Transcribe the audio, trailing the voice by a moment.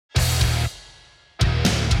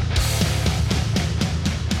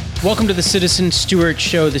Welcome to the Citizen Stewart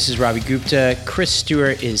Show. This is Ravi Gupta. Chris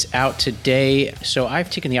Stewart is out today, so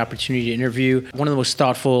I've taken the opportunity to interview one of the most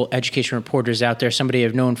thoughtful education reporters out there, somebody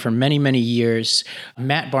I've known for many, many years,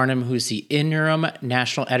 Matt Barnum, who's the interim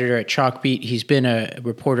national editor at Chalkbeat. He's been a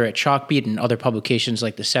reporter at Chalkbeat and other publications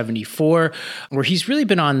like the 74, where he's really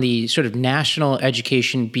been on the sort of national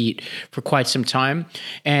education beat for quite some time.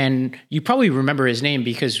 And you probably remember his name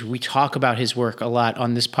because we talk about his work a lot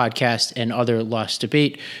on this podcast and other Lost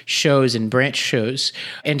Debate shows and branch shows.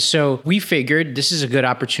 And so we figured this is a good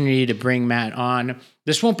opportunity to bring Matt on.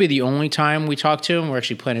 This won't be the only time we talk to him. We're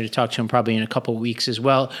actually planning to talk to him probably in a couple of weeks as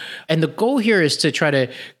well. And the goal here is to try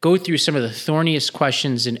to go through some of the thorniest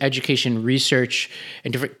questions in education research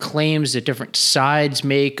and different claims that different sides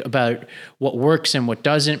make about what works and what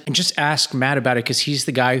doesn't, and just ask Matt about it because he's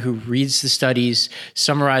the guy who reads the studies,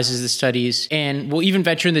 summarizes the studies, and we'll even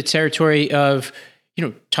venture in the territory of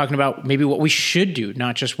talking about maybe what we should do,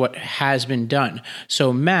 not just what has been done.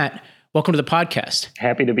 So Matt, welcome to the podcast.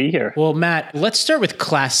 Happy to be here. Well, Matt, let's start with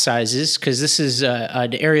class sizes, because this is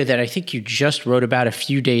an area that I think you just wrote about a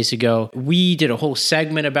few days ago. We did a whole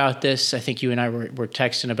segment about this. I think you and I were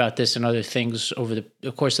texting about this and other things over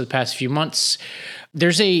the course of the past few months.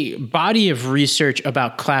 There's a body of research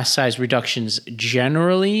about class size reductions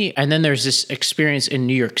generally, and then there's this experience in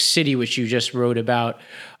New York City, which you just wrote about.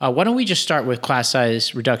 Why don't we just start with class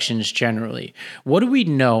size reductions generally? What do we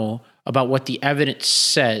know about what the evidence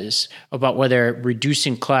says about whether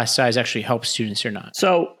reducing class size actually helps students or not?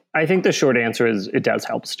 So I think the short answer is it does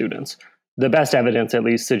help students. The best evidence at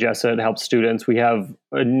least suggests that it helps students. We have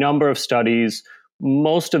a number of studies.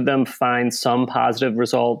 Most of them find some positive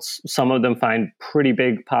results. Some of them find pretty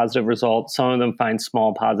big positive results. Some of them find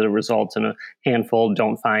small positive results, and a handful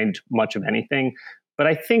don't find much of anything. But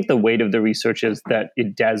I think the weight of the research is that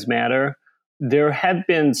it does matter. There have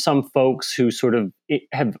been some folks who sort of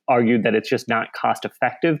have argued that it's just not cost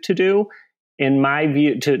effective to do. In my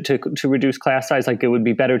view, to reduce class size, like it would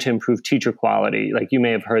be better to improve teacher quality. Like you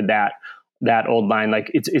may have heard that old line,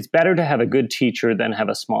 like it's better to have a good teacher than have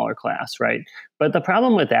a smaller class, right? But the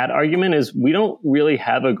problem with that argument is we don't really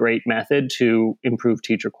have a great method to improve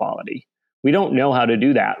teacher quality. We don't know how to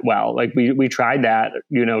do that well. Like we tried that,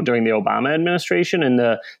 during the Obama administration, and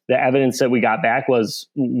the evidence that we got back was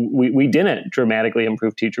we didn't dramatically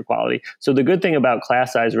improve teacher quality. So the good thing about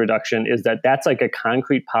class size reduction is that that's like a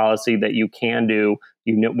concrete policy that you can do.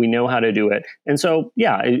 We know how to do it. And so,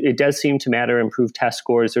 yeah, it does seem to matter, improve test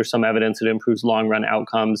scores. There's some evidence it improves long-run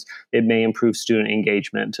outcomes. It may improve student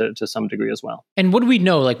engagement to some degree as well. And what do we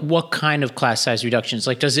know? Like what kind of class size reductions?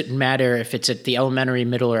 Like does it matter if it's at the elementary,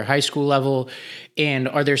 middle, or high school level? And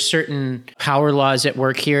are there certain power laws at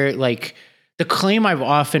work here? Like the claim I've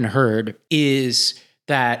often heard is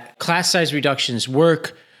that class size reductions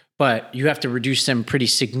work, but you have to reduce them pretty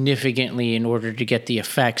significantly in order to get the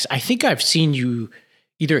effects. I think I've seen you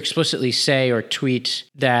either explicitly say or tweet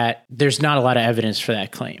that there's not a lot of evidence for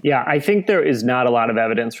that claim. Yeah, I think there is not a lot of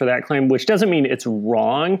evidence for that claim, which doesn't mean it's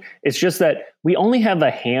wrong. It's just that we only have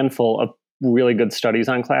a handful of really good studies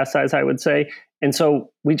on class size, I would say. And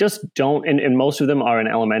so we just don't, and most of them are in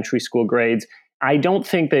elementary school grades. I don't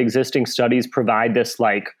think the existing studies provide this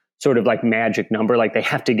sort of magic number, like they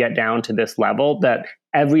have to get down to this level, that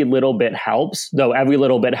every little bit helps, though every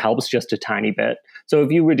little bit helps just a tiny bit. So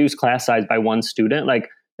if you reduce class size by one student,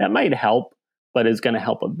 that might help, but it's going to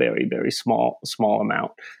help a very, very small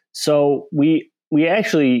amount. So we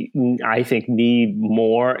actually, I think, need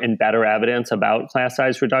more and better evidence about class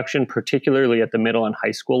size reduction, particularly at the middle and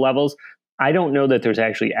high school levels. I don't know that there's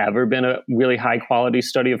actually ever been a really high quality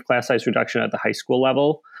study of class size reduction at the high school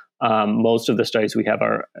level. Most of the studies we have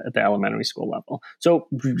are at the elementary school level. So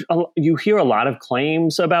you hear a lot of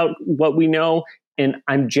claims about what we know, and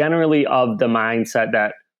I'm generally of the mindset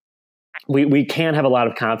that we can't have a lot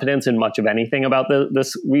of confidence in much of anything about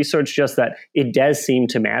this research, just that it does seem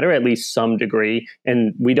to matter at least some degree,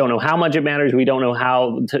 and we don't know how much it matters. We don't know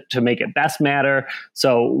how to make it best matter.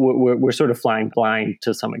 So we're sort of flying blind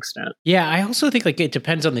to some extent. Yeah, I also think it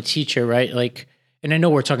depends on the teacher, right? And I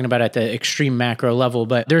know we're talking about at the extreme macro level,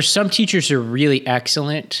 but there's some teachers who are really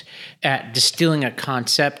excellent at distilling a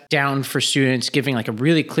concept down for students, giving a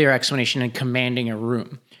really clear explanation and commanding a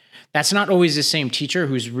room. That's not always the same teacher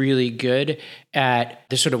who's really good at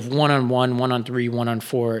the sort of one-on-one, one-on-three,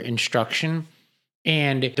 one-on-four instruction.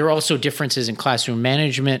 And there are also differences in classroom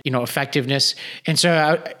management, effectiveness. And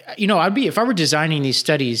so, if I were designing these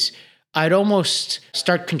studies, I'd almost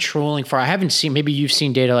start controlling for, I haven't seen, maybe you've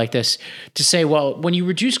seen data like this, to say, well, when you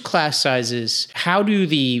reduce class sizes, how do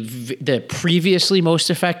the previously most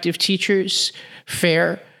effective teachers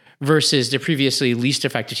fare versus the previously least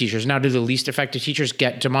effective teachers. Now, do the least effective teachers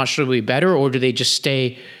get demonstrably better, or do they just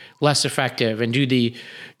stay less effective? And do the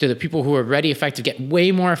people who are already effective get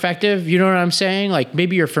way more effective? You know what I'm saying? Like,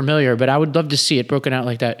 maybe you're familiar, but I would love to see it broken out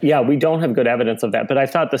like that. Yeah, we don't have good evidence of that, but I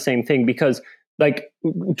thought the same thing because, like,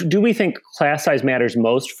 do we think class size matters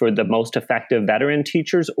most for the most effective veteran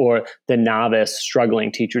teachers or the novice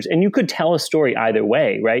struggling teachers? And you could tell a story either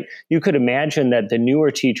way, right? You could imagine that the newer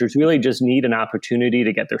teachers really just need an opportunity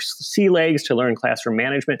to get their sea legs, to learn classroom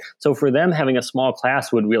management. So for them, having a small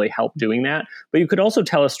class would really help doing that. But you could also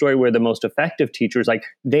tell a story where the most effective teachers, like,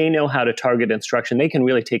 they know how to target instruction. They can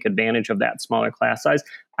really take advantage of that smaller class size.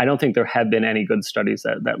 I don't think there have been any good studies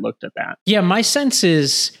that looked at that. Yeah, my sense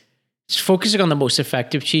is, focusing on the most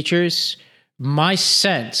effective teachers, my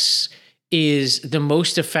sense is the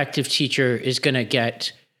most effective teacher is going to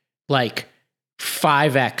get like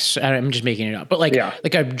 5x. I'm just making it up, but like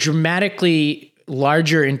a dramatically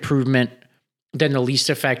larger improvement than the least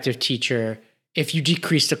effective teacher if you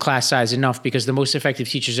decrease the class size enough, because the most effective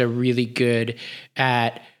teachers are really good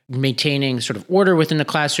at maintaining sort of order within the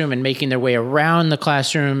classroom and making their way around the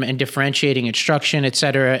classroom and differentiating instruction, et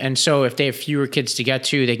cetera. And so if they have fewer kids to get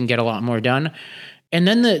to, they can get a lot more done. And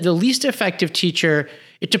then the least effective teacher,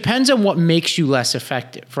 it depends on what makes you less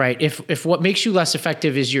effective, right? If what makes you less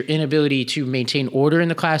effective is your inability to maintain order in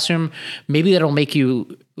the classroom, maybe that'll make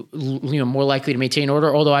you more likely to maintain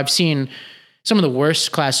order. Although I've seen some of the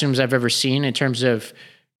worst classrooms I've ever seen in terms of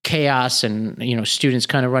chaos and, students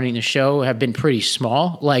kind of running the show have been pretty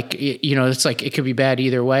small. Like, it's like, it could be bad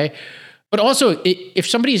either way. But also, if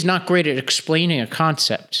somebody is not great at explaining a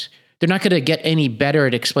concept, they're not going to get any better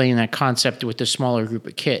at explaining that concept with a smaller group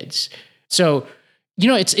of kids. So,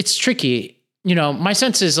 it's tricky. My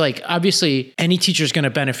sense is, like, obviously any teacher is going to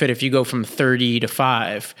benefit if you go from 30 to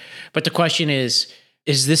 5. But the question is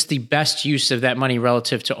this the best use of that money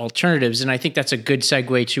relative to alternatives? And I think that's a good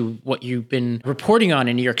segue to what you've been reporting on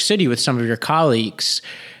in New York City with some of your colleagues,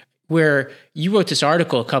 where you wrote this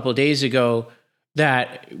article a couple of days ago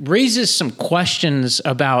that raises some questions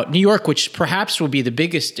about New York, which perhaps will be the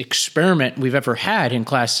biggest experiment we've ever had in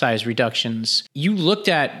class size reductions. You looked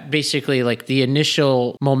at basically like the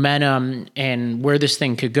initial momentum and where this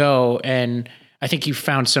thing could go, and I think you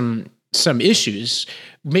found some issues.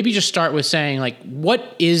 Maybe just start with saying, like,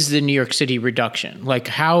 what is the New York City reduction? Like,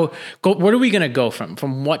 what are we going to go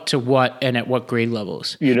from what to what, and at what grade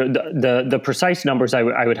levels? The precise numbers I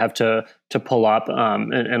would have to pull up,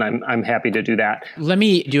 and I'm happy to do that. Let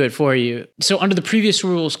me do it for you. So under the previous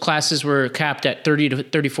rules, classes were capped at 30 to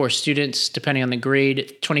 34 students, depending on the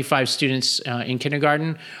grade, 25 students in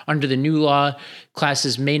kindergarten. Under the new law,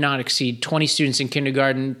 classes may not exceed 20 students in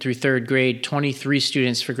kindergarten through third grade, 23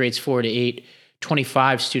 students for grades 4 to 8,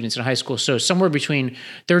 25 students in high school. So somewhere between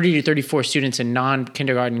 30 to 34 students in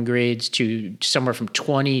non-kindergarten grades to somewhere from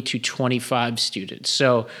 20 to 25 students.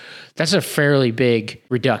 So that's a fairly big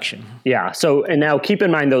reduction. Yeah. So, and now keep in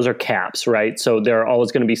mind, those are caps, right? So there are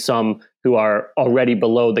always going to be some who are already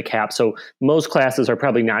below the cap. So most classes are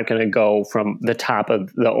probably not going to go from the top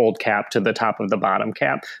of the old cap to the top of the bottom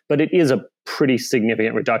cap, but it is a pretty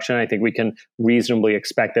significant reduction. I think we can reasonably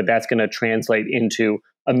expect that that's going to translate into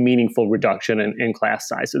a meaningful reduction in class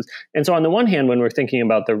sizes. And so on the one hand, when we're thinking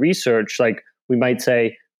about the research, like, we might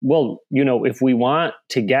say, well, if we want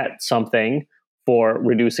to get something for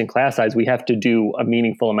reducing class size, we have to do a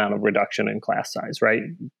meaningful amount of reduction in class size, right?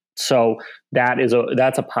 So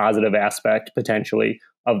that's a positive aspect potentially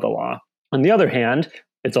of the law. On the other hand,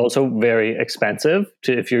 it's also very expensive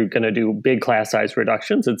if you're going to do big class size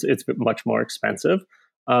reductions. It's much more expensive.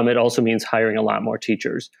 It also means hiring a lot more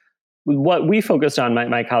teachers. What we focused on,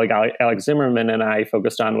 my colleague Alex Zimmerman and I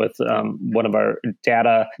focused on with one of our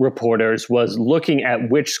data reporters, was looking at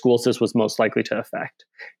which schools this was most likely to affect.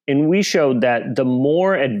 And we showed that the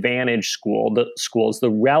more advantaged schools, the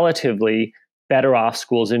relatively better off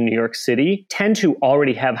schools in New York City, tend to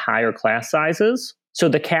already have higher class sizes. So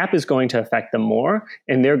the cap is going to affect them more,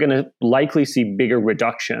 and they're going to likely see bigger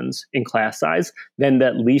reductions in class size than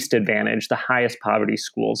the least advantaged, the highest poverty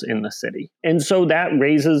schools in the city. And so that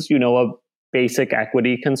raises, a basic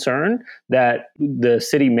equity concern that the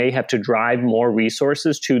city may have to drive more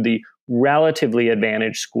resources to the relatively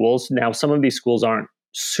advantaged schools. Now, some of these schools aren't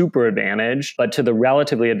super advantaged, but to the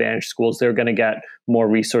relatively advantaged schools, they're going to get more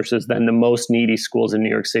resources than the most needy schools in New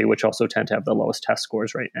York City, which also tend to have the lowest test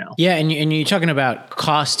scores right now. Yeah, and you're talking about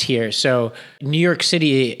cost here. So New York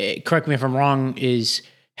City, correct me if I'm wrong,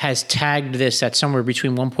 has tagged this at somewhere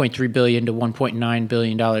between $1.3 billion to $1.9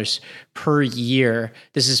 billion per year.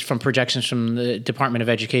 This is from projections from the Department of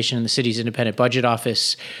Education and the city's independent budget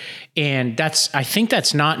office. And I think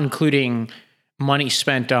that's not including money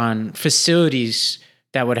spent on facilities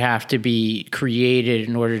that would have to be created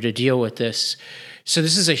in order to deal with this. So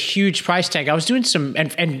this is a huge price tag. I was doing some,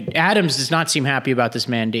 and Adams does not seem happy about this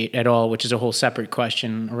mandate at all, which is a whole separate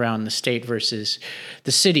question around the state versus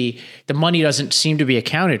the city. The money doesn't seem to be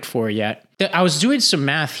accounted for yet. I was doing some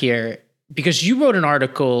math here because you wrote an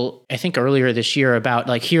article, I think earlier this year, about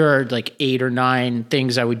like, here are like 8 or 9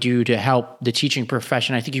 things I would do to help the teaching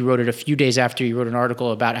profession. I think you wrote it a few days after you wrote an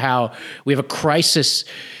article about how we have a crisis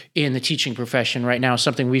in the teaching profession right now,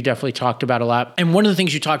 something we've definitely talked about a lot. And one of the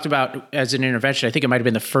things you talked about as an intervention, I think it might have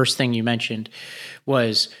been the first thing you mentioned,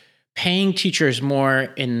 was paying teachers more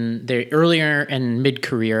in their earlier and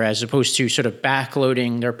mid-career as opposed to sort of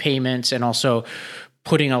backloading their payments, and also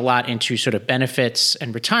putting a lot into sort of benefits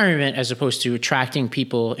and retirement as opposed to attracting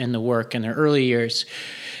people in the work in their early years.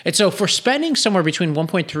 And so if we're spending somewhere between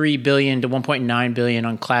 1.3 billion to 1.9 billion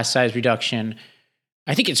on class size reduction,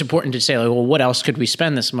 I think it's important to say, like, well, what else could we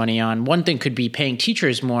spend this money on? One thing could be paying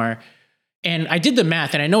teachers more. And I did the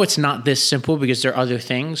math, and I know it's not this simple because there are other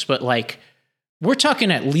things, but like, we're talking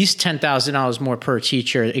at least $10,000 more per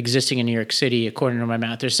teacher existing in New York City, according to my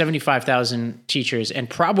math. There's 75,000 teachers, and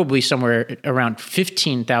probably somewhere around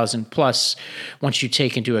 15,000 plus once you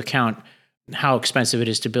take into account how expensive it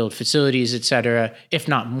is to build facilities, et cetera, if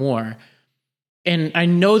not more. And I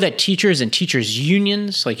know that teachers and teachers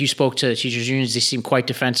unions, like you spoke to teachers unions, they seem quite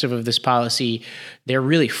defensive of this policy. They're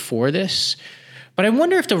really for this. But I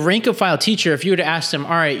wonder if the rank and file teacher, if you were to ask them,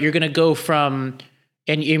 all right, you're going to go from,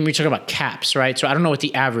 and we're talking about caps, right? So I don't know what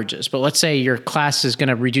the average is, but let's say your class is going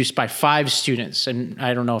to reduce by 5 students. And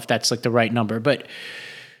I don't know if that's like the right number, but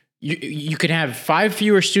you could have 5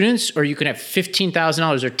 fewer students, or you could have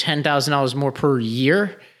 $15,000 or $10,000 more per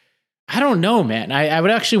year. I don't know, man. I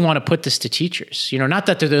would actually want to put this to teachers. Not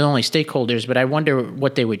that they're the only stakeholders, but I wonder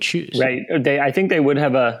what they would choose. Right. I think they would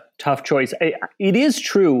have a tough choice. It is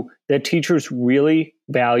true that teachers really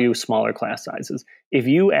value smaller class sizes. If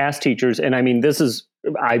you ask teachers, and I mean,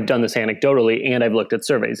 I've done this anecdotally and I've looked at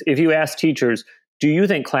surveys. If you ask teachers, do you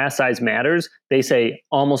think class size matters? They say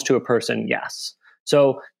almost to a person, yes.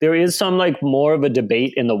 So there is some like more of a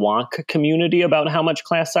debate in the wonk community about how much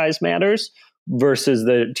class size matters versus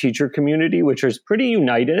the teacher community, which is pretty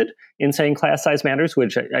united in saying class size matters,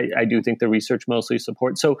 which I do think the research mostly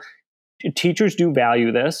supports. So teachers do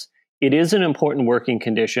value this. It is an important working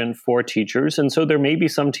condition for teachers. And so there may be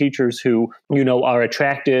some teachers who, are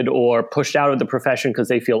attracted or pushed out of the profession because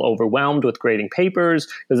they feel overwhelmed with grading papers,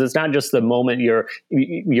 because it's not just the moment you're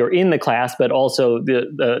in the class, but also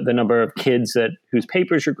the number of kids whose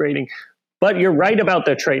papers you're grading. But you're right about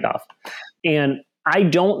the trade-off. And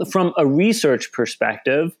from a research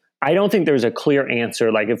perspective, I don't think there's a clear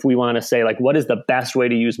answer. Like, if we want to say, like, what is the best way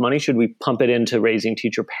to use money? Should we pump it into raising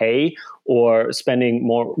teacher pay, or spending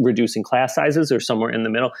more reducing class sizes, or somewhere in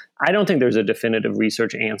the middle? I don't think there's a definitive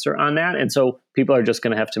research answer on that. And so people are just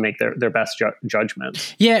going to have to make their best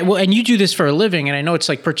judgments. Yeah. Well, and you do this for a living, and I know it's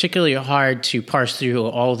like particularly hard to parse through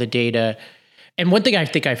all the data. And one thing I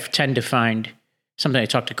think I tend to find, something I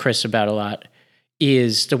talk to Chris about a lot,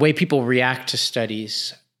 is the way people react to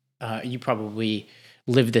studies. You probably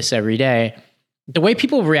live this every day. The way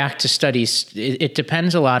people react to studies, it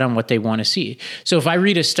depends a lot on what they want to see. So if I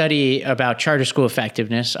read a study about charter school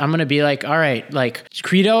effectiveness, I'm going to be like, all right, like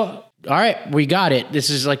Credo, all right, we got it. This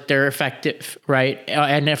is like, they're effective, right?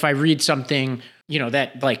 And if I read something,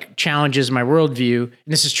 that like challenges my worldview, and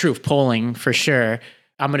this is true of polling for sure,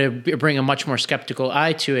 I'm going to bring a much more skeptical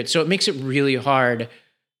eye to it. So it makes it really hard,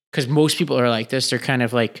 because most people are like this. They're kind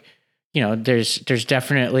of like, there's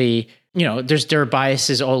definitely, there are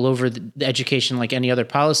biases all over the education, like any other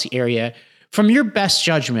policy area. From your best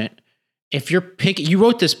judgment, if you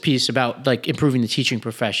wrote this piece about like improving the teaching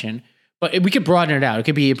profession, but we could broaden it out. It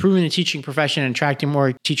could be improving the teaching profession and attracting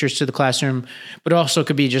more teachers to the classroom, but also it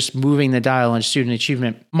could be just moving the dial on student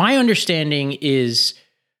achievement. My understanding is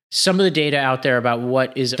some of the data out there about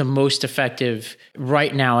what is the most effective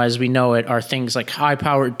right now as we know it are things like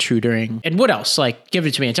high-powered tutoring. And what else? Like, give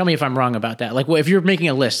it to me and tell me if I'm wrong about that. Like, if you're making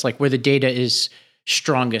a list, like where the data is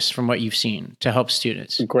strongest from what you've seen to help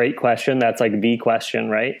students. Great question. That's like the question,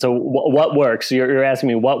 right? So what works? You're asking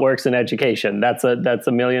me what works in education. That's a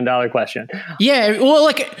 $1 million question. Yeah.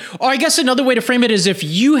 Well, or I guess another way to frame it is, if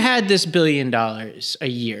you had this $1 billion a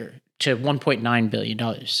year to $1.9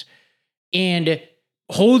 billion, and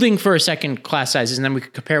holding for a second class sizes, and then we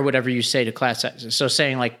could compare whatever you say to class sizes. So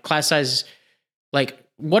saying like class size, like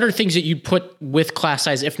what are things that you put with class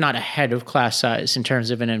size, if not ahead of class size, in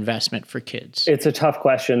terms of an investment for kids? It's a tough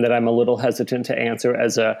question that I'm a little hesitant to answer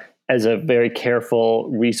as as a very careful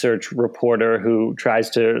research reporter who tries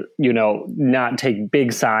to, not take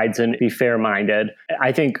big sides and be fair-minded.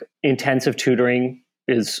 I think intensive tutoring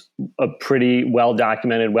is a pretty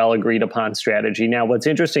well-documented, well-agreed-upon strategy. Now, what's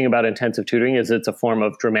interesting about intensive tutoring is it's a form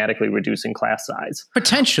of dramatically reducing class size.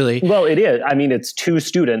 Potentially. Well, it is. I mean, it's two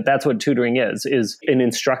students. That's what tutoring is an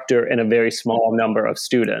instructor and a very small number of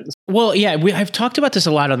students. Well, yeah, I've talked about this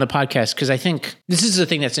a lot on the podcast because I think this is the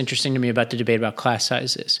thing that's interesting to me about the debate about class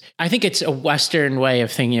sizes. I think it's a Western way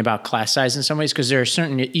of thinking about class size in some ways because there are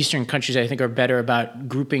certain Eastern countries I think are better about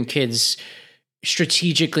grouping kids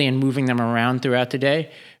strategically and moving them around throughout the day.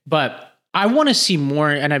 But I want to see more,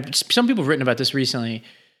 and some people have written about this recently,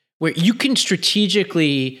 where you can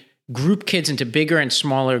strategically group kids into bigger and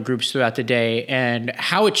smaller groups throughout the day, and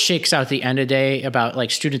how it shakes out at the end of the day about like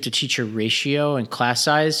student to teacher ratio and class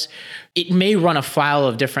size. It may run afoul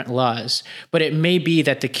of different laws, but it may be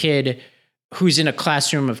that the kid who's in a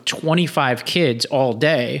classroom of 25 kids all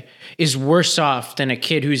day is worse off than a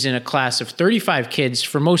kid who's in a class of 35 kids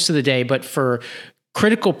for most of the day, but for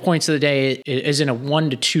critical points of the day is in a 1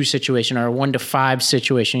 to 2 situation or a 1 to 5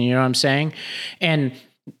 situation. You know what I'm saying? And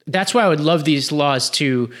that's why I would love these laws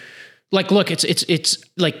to look, it's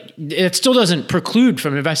like, it still doesn't preclude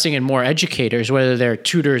from investing in more educators, whether they're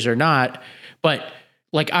tutors or not. But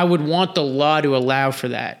like, I would want the law to allow for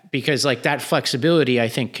that because like that flexibility, I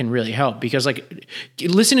think can really help because like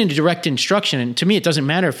listening to direct instruction, and to me, it doesn't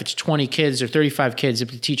matter if it's 20 kids or 35 kids,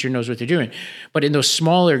 if the teacher knows what they're doing, but in those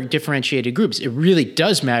smaller differentiated groups, it really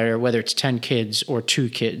does matter whether it's 10 kids or 2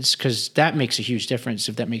 kids, because that makes a huge difference,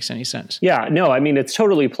 if that makes any sense. Yeah, no, I mean, it's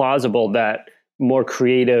totally plausible that more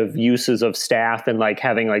creative uses of staff and like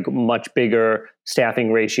having like much bigger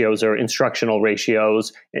staffing ratios or instructional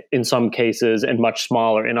ratios in some cases and much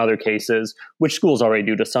smaller in other cases, which schools already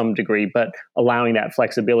do to some degree, but allowing that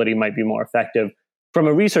flexibility might be more effective. From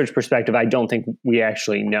a research perspective, I don't think we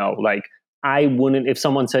actually know. Like, I wouldn't, if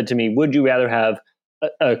someone said to me, would you rather have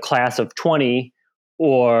a class of 20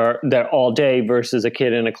 or they're all day versus a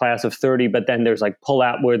kid in a class of 30, but then there's like pull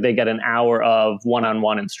out where they get an hour of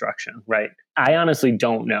one-on-one instruction, right? I honestly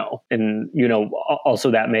don't know. And, also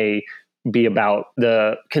that may be about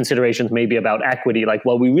the considerations, maybe about equity. Like,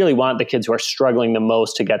 well, we really want the kids who are struggling the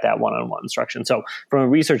most to get that one-on-one instruction. So from a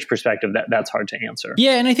research perspective, that's hard to answer.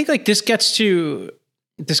 Yeah. And I think like this gets to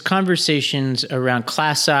this conversations around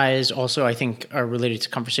class size also, I think, are related to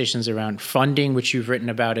conversations around funding, which you've written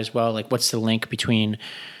about as well. Like, what's the link between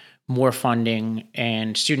more funding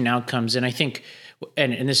and student outcomes? And I think,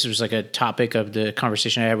 and this was like a topic of the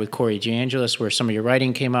conversation I had with Corey DeAngelis, where some of your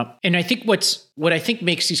writing came up. And I think what I think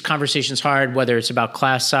makes these conversations hard, whether it's about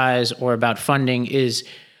class size or about funding, is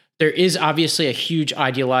there is obviously a huge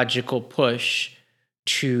ideological push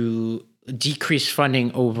to decrease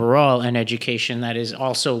funding overall in education that is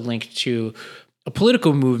also linked to a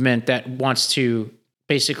political movement that wants to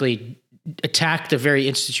basically attack the very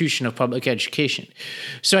institution of public education.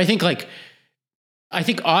 So I think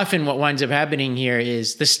often what winds up happening here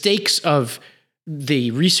is the stakes of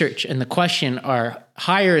the research and the question are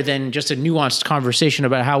higher than just a nuanced conversation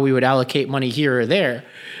about how we would allocate money here or there.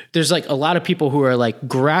 There's like a lot of people who are like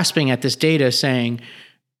grasping at this data saying,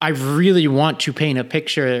 I really want to paint a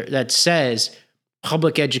picture that says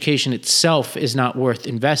public education itself is not worth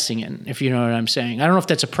investing in, if you know what I'm saying. I don't know if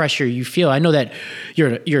that's a pressure you feel. I know that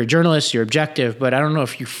you're a journalist, you're objective, but I don't know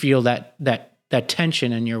if you feel that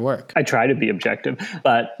tension in your work. I try to be objective,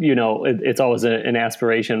 but it's always an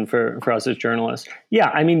aspiration for us as journalists. Yeah,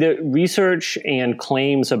 I mean, the research and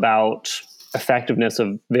claims about effectiveness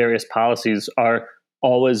of various policies are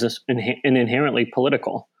always inherently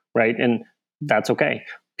political, right? And that's okay.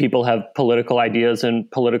 People have political ideas and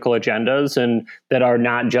political agendas, and that are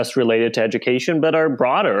not just related to education, but are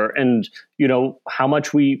broader. And, how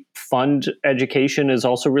much we fund education is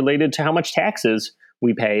also related to how much taxes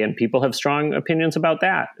we pay. And people have strong opinions about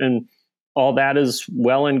that. And all that is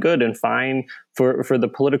well and good and fine for the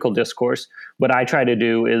political discourse. What I try to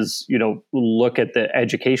do is, look at the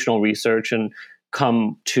educational research and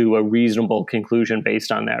come to a reasonable conclusion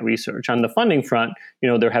based on that research. On the funding front,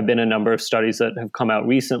 there have been a number of studies that have come out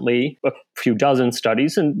recently, a few dozen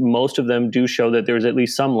studies, and most of them do show that there's at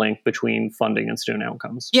least some link between funding and student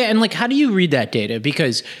outcomes. Yeah, and like, how do you read that data?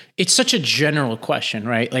 Because it's such a general question,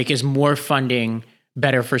 right? Like, is more funding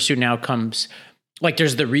better for student outcomes? Like,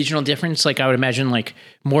 there's the regional difference. Like, I would imagine like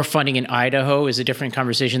more funding in Idaho is a different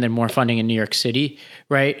conversation than more funding in New York City,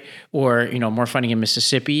 right? Or, more funding in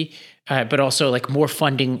Mississippi, but also like more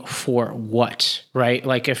funding for what, right?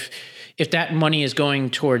 Like if that money is going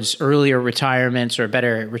towards earlier retirements or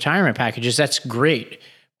better retirement packages, that's great.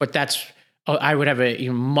 But that's I would have a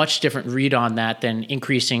much different read on that than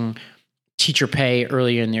increasing teacher pay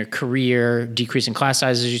early in their career, decreasing class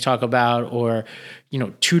sizes you talk about, or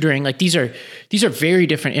tutoring. Like these are very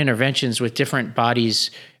different interventions with different bodies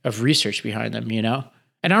of research behind them.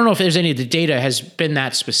 And I don't know if there's any of the data has been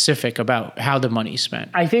that specific about how the money's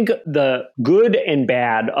spent. I think the good and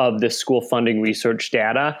bad of this school funding research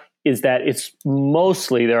data is that it's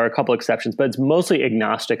mostly, there are a couple exceptions, but it's mostly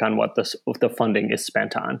agnostic on what the funding is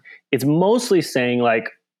spent on. It's mostly saying like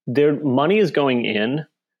their money is going in.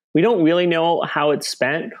 We don't really know how it's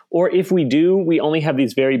spent, or if we do, we only have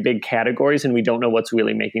these very big categories and we don't know what's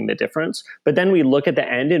really making the difference. But then we look at the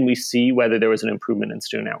end and we see whether there was an improvement in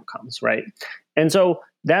student outcomes, right? And so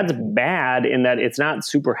that's bad in that it's not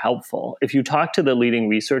super helpful. If you talk to the leading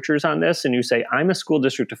researchers on this and you say, I'm a school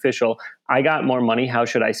district official, I got more money, how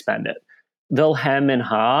should I spend it? They'll hem and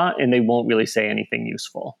ha, and they won't really say anything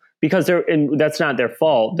useful because and that's not their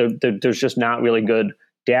fault. There's just not really good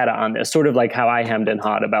data on this, sort of like how I hemmed and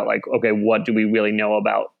hawed about like, okay, what do we really know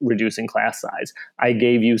about reducing class size? I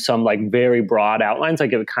gave you some like very broad outlines,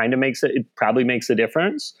 like it probably makes a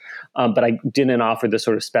difference, but I didn't offer the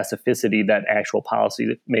sort of specificity that actual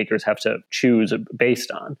policy makers have to choose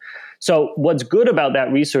based on. So what's good about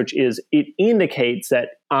that research is it indicates that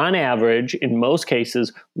on average, in most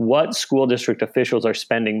cases, what school district officials are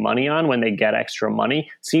spending money on when they get extra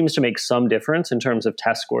money seems to make some difference in terms of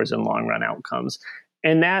test scores and long run outcomes.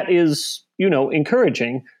 And that is,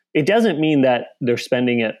 encouraging. It doesn't mean that they're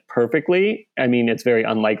spending it perfectly. I mean, it's very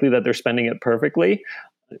unlikely that they're spending it perfectly,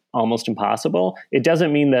 almost impossible. It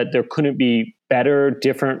doesn't mean that there couldn't be better,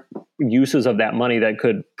 different uses of that money that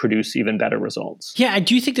could produce even better results. Yeah, I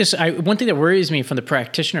do think one thing that worries me from the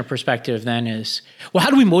practitioner perspective then is, well, how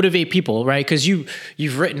do we motivate people, right? Because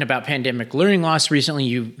you've written about pandemic learning loss recently.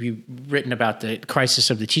 You've written about the crisis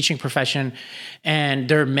of the teaching profession, and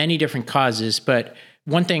there are many different causes, but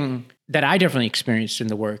one thing that I definitely experienced in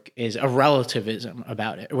the work is a relativism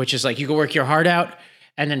about it, which is like you go work your heart out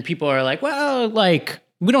and then people are like, well, like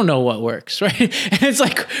we don't know what works, right? And it's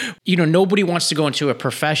like, nobody wants to go into a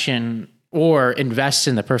profession or invest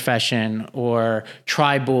in the profession or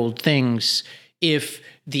try bold things if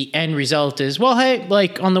the end result is, well, hey,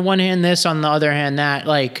 like on the one hand, this, on the other hand, that.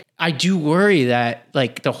 Like I do worry that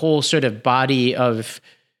like the whole sort of body of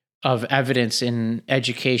evidence in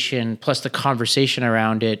education plus the conversation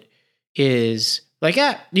around it is like,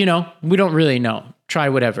 we don't really know. Try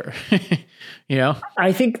whatever,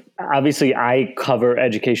 I think obviously I cover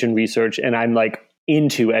education research and I'm like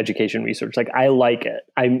into education research. Like I like it.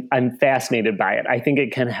 I'm fascinated by it. I think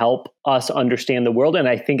it can help us understand the world and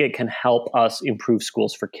I think it can help us improve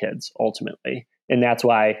schools for kids ultimately. And that's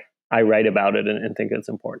why I write about it and think it's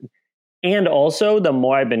important. And also the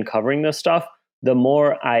more I've been covering this stuff, the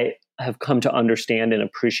more I have come to understand and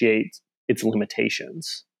appreciate its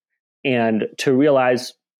limitations and to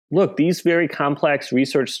realize, look, these very complex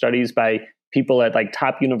research studies by people at like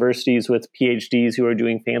top universities with PhDs who are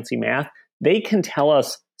doing fancy math, they can tell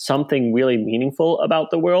us something really meaningful about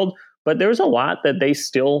the world, but there's a lot that they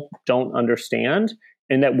still don't understand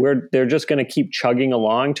and that they're just going to keep chugging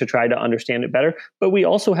along to try to understand it better. But we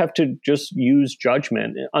also have to just use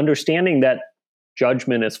judgment, understanding that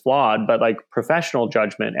judgment is flawed, but like professional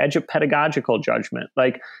judgment, pedagogical judgment.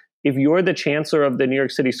 Like if you're the chancellor of the New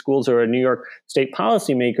York City schools or a New York state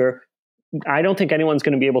policymaker, I don't think anyone's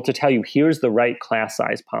going to be able to tell you, here's the right class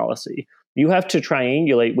size policy. You have to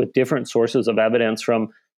triangulate with different sources of evidence from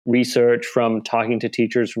research, from talking to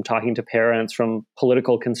teachers, from talking to parents, from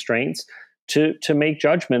political constraints to make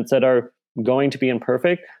judgments that are going to be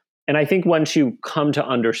imperfect. And I think once you come to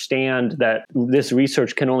understand that this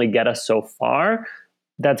research can only get us so far,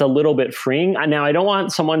 that's a little bit freeing. Now, I don't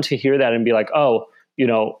want someone to hear that and be like, oh,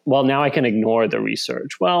 well, now I can ignore the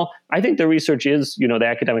research. Well, I think the research is, the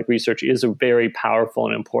academic research is a very powerful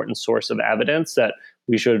and important source of evidence that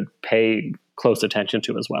we should pay close attention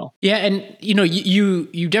to as well. Yeah. And,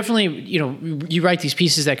 you definitely, you write these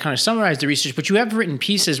pieces that kind of summarize the research, but you have written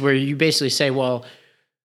pieces where you basically say, well,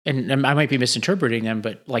 and I might be misinterpreting them,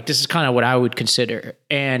 but like, this is kind of what I would consider.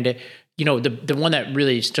 And, the one that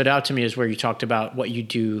really stood out to me is where you talked about what you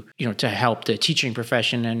do, to help the teaching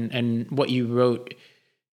profession. And what you wrote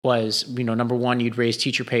was, number one, you'd raise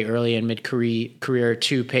teacher pay early and mid-career.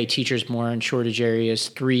 2, pay teachers more in shortage areas.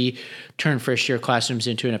 3, turn first-year classrooms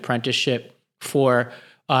into an apprenticeship. 4,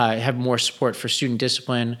 have more support for student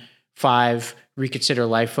discipline. 5, reconsider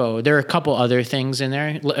LIFO. There are a couple other things in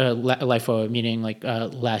there. LIFO meaning like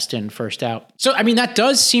last in, first out. So, I mean, that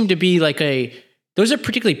does seem to be like those are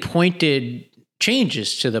particularly pointed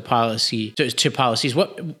changes to the policy to policies.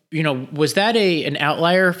 What, was that an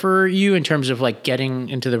outlier for you in terms of like getting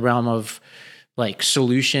into the realm of like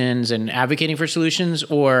solutions and advocating for solutions,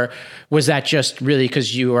 or was that just really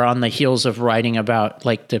because you were on the heels of writing about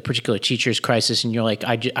like the particular teachers crisis and you're like,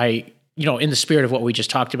 I in the spirit of what we just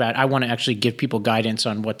talked about, I want to actually give people guidance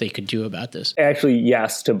on what they could do about this? Actually,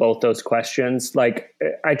 yes to both those questions. Like,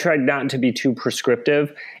 I tried not to be too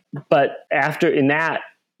prescriptive, but when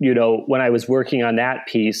I was working on that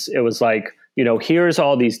piece, it was like, here's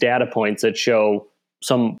all these data points that show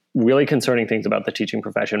some really concerning things about the teaching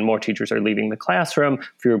profession. More teachers are leaving the classroom.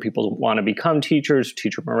 Fewer people want to become teachers.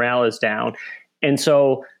 Teacher morale is down. And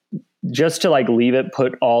so just to like leave it,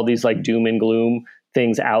 put all these like doom and gloom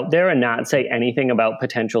things out there and not say anything about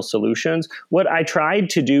potential solutions. What I tried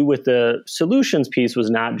to do with the solutions piece was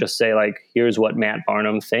not just say like, here's what Matt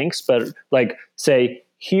Barnum thinks, but like say,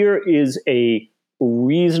 here are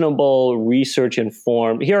reasonable research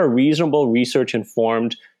informed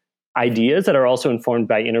ideas that are also informed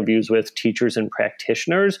by interviews with teachers and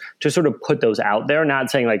practitioners, to sort of put those out there, not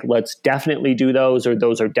saying like, let's definitely do those or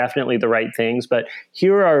those are definitely the right things, but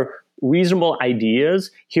here are reasonable ideas.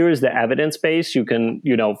 Here is the evidence base. You can,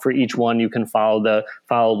 for each one, you can follow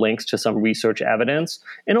links to some research evidence.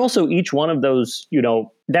 And also each one of those,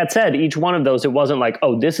 that said, each one of those, it wasn't like,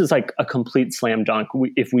 oh, this is like a complete slam dunk.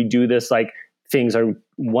 If we do this, like things are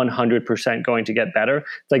 100% going to get better.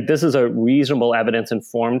 It's like, this is a reasonable evidence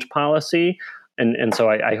informed policy. And so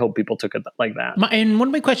I hope people took it like that. And one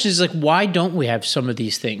of my questions is like, why don't we have some of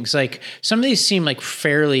these things? Like some of these seem like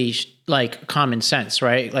fairly like common sense,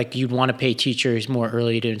 right? Like you'd want to pay teachers more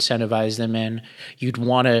early to incentivize them in. You'd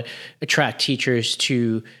want to attract teachers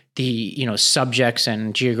to the, subjects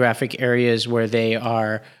and geographic areas where they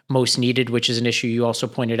are most needed, which is an issue you also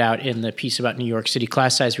pointed out in the piece about New York City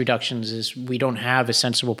class size reductions, is we don't have a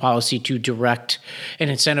sensible policy to direct and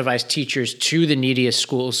incentivize teachers to the neediest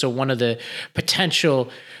schools. So one of the potential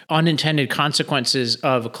unintended consequences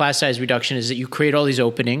of a class size reduction is that you create all these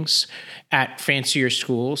openings at fancier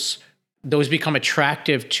schools. Those become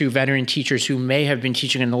attractive to veteran teachers who may have been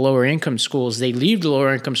teaching in the lower income schools. They leave the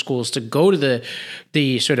lower income schools to go to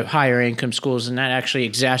the sort of higher income schools, and that actually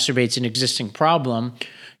exacerbates an existing problem.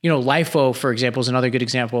 LIFO, for example, is another good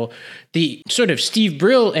example. The sort of Steve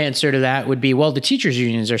Brill answer to that would be, well, the teachers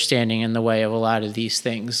unions are standing in the way of a lot of these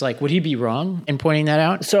things. Like, would he be wrong in pointing that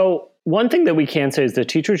out? So one thing that we can say is the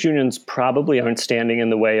teachers unions probably aren't standing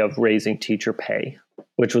in the way of raising teacher pay,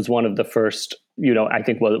 which was one of the first, I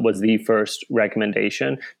think was the first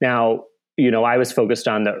recommendation. Now, I was focused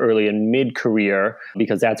on the early and mid-career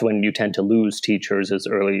because that's when you tend to lose teachers, is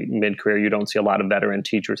early mid-career. You don't see a lot of veteran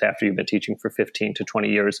teachers after you've been teaching for 15 to 20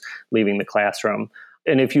 years leaving the classroom.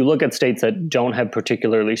 And if you look at states that don't have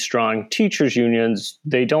particularly strong teachers unions,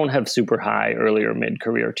 they don't have super high early or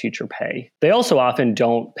mid-career teacher pay. They also often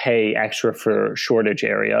don't pay extra for shortage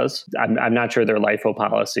areas. I'm not sure their LIFO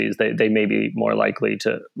policies. They may be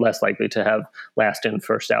less likely to have last in,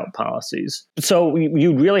 first out policies. So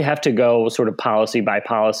you really have to go sort of policy by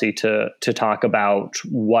policy to talk about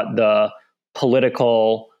what the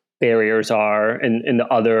political barriers are, and the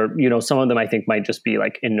other, some of them I think might just be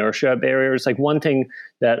like inertia barriers. Like one thing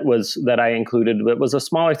that I included that was a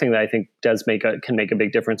smaller thing that I think can make a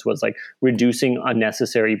big difference was like reducing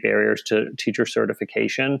unnecessary barriers to teacher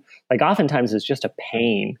certification. Like oftentimes it's just a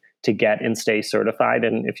pain to get and stay certified,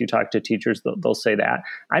 and if you talk to teachers, they'll say that.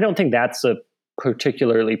 I don't think that's a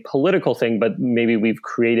particularly political thing, but maybe we've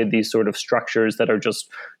created these sort of structures that are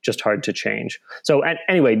just hard to change. So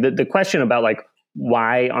anyway, the question about like,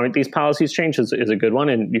 why aren't these policies changed is a good one,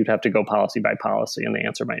 and you'd have to go policy by policy, and the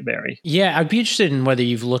answer might vary. Yeah, I'd be interested in whether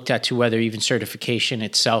you've looked at whether even certification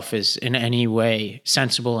itself is in any way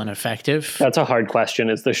sensible and effective. That's a hard question,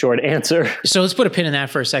 is the short answer. So let's put a pin in that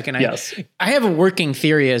for a second. Yes. I have a working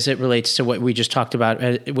theory as it relates to what we just talked about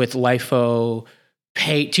with LIFO,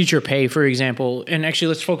 teacher pay, for example. And actually,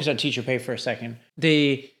 let's focus on teacher pay for a second.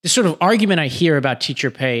 The sort of argument I hear about teacher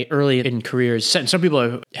pay early in careers, and some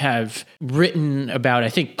people have written about, I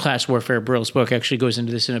think Class Warfare, Brill's book actually goes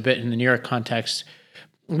into this in a bit in the New York context,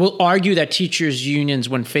 will argue that teachers' unions,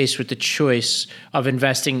 when faced with the choice of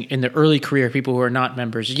investing in the early career people who are not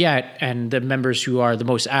members yet, and the members who are the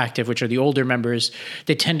most active, which are the older members,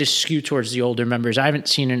 they tend to skew towards the older members. I haven't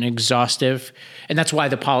seen an exhaustive, and that's why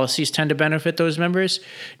the policies tend to benefit those members.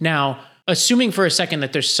 Now, assuming for a second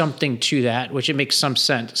that there's something to that, which it makes some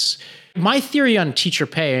sense. My theory on teacher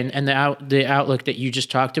pay and the outlook that you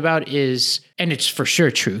just talked about is, and it's for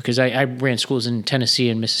sure true, because I ran schools in Tennessee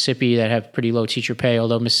and Mississippi that have pretty low teacher pay,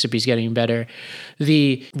 although Mississippi's getting better.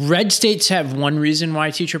 The red states have one reason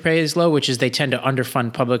why teacher pay is low, which is they tend to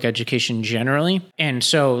underfund public education generally. And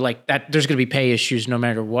so like that, there's going to be pay issues no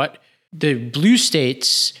matter what. The blue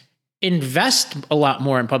states invest a lot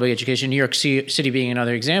more in public education, New York City being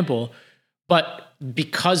another example. But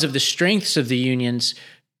because of the strengths of the unions,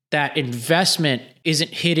 that investment isn't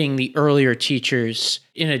hitting the earlier teachers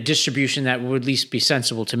in a distribution that would at least be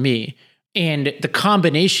sensible to me. And the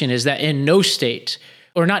combination is that in no state,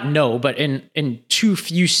 or not no, but in too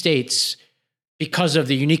few states, because of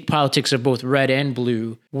the unique politics of both red and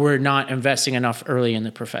blue, we're not investing enough early in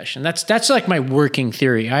the profession. That's like my working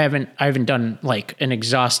theory. I haven't done like an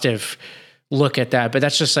exhaustive look at that, but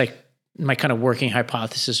that's just like my kind of working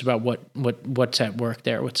hypothesis about what's at work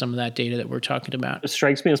there with some of that data that we're talking about. It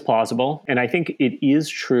strikes me as plausible. And I think it is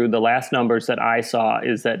true. The last numbers that I saw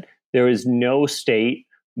is that there is no state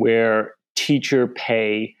where teacher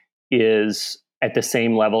pay is at the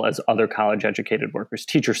same level as other college educated workers.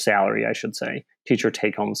 Teacher salary, I should say. Teacher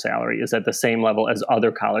take home salary is at the same level as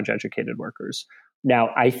other college educated workers. Now,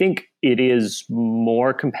 I think it is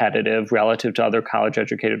more competitive relative to other college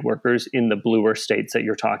educated workers in the bluer states that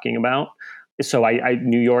you're talking about. So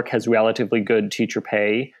New York has relatively good teacher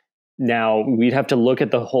pay. Now, we'd have to look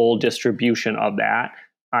at the whole distribution of that.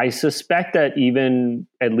 I suspect that even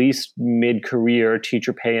at least mid-career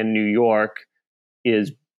teacher pay in New York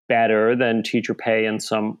is better than teacher pay in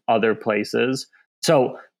some other places.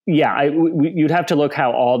 So yeah, you'd have to look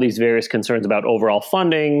how all these various concerns about overall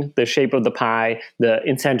funding, the shape of the pie, the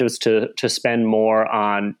incentives to spend more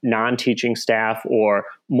on non-teaching staff or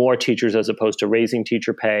more teachers as opposed to raising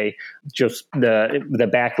teacher pay, just the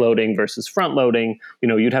backloading versus front loading,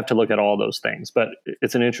 you'd have to look at all those things. But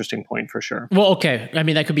it's an interesting point for sure. Well, okay. I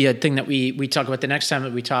mean, that could be a thing that we talk about the next time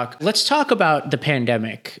that we talk. Let's talk about the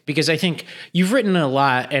pandemic, because I think you've written a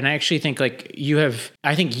lot, and I actually think you have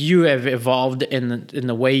evolved in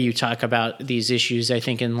the way you talk about these issues, I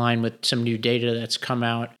think in line with some new data that's come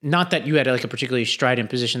out. Not that you had like a particularly strident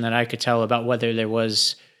position that I could tell about whether there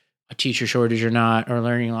was a teacher shortage or not, or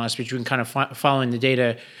learning loss, but you've been kind of following the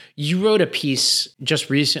data. You wrote a piece just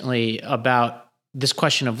recently about this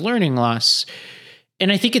question of learning loss.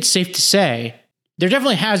 And I think it's safe to say there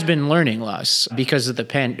definitely has been learning loss because of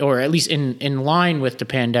or at least in line with the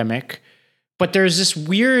pandemic. But there's this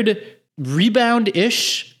weird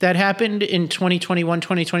rebound-ish that happened in 2021,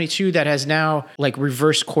 2022 that has now like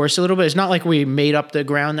reversed course a little bit. It's not like we made up the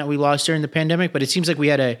ground that we lost during the pandemic, but it seems like we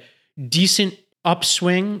had a decent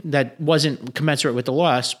upswing that wasn't commensurate with the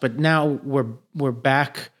loss, but now we're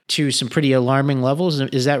back to some pretty alarming levels.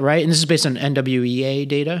 Is that right? And this is based on NWEA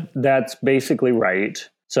data? That's basically right.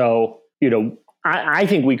 So, I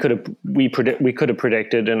think we could have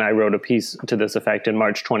predicted, and I wrote a piece to this effect in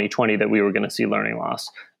March 2020 that we were going to see learning loss.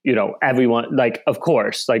 Everyone, like, of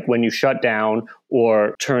course, like when you shut down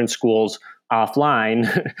or turn schools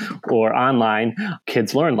offline or online,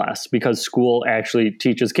 kids learn less because school actually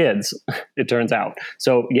teaches kids, it turns out.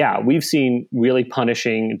 So yeah, we've seen really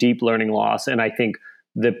punishing deep learning loss. And I think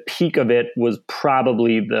the peak of it was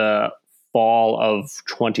probably the fall of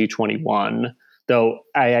 2021, though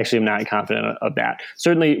I actually am not confident of that.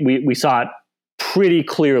 Certainly we saw it pretty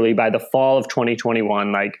clearly by the fall of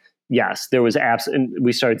 2021, like, yes, there was and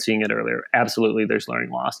we started seeing it earlier. Absolutely, there's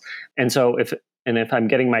learning loss. And so if I'm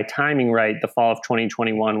getting my timing right, the fall of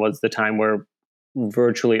 2021 was the time where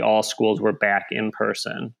virtually all schools were back in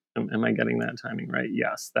person. Am I getting that timing right?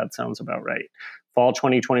 Yes, that sounds about right. Fall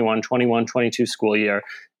 2021, 22 school year,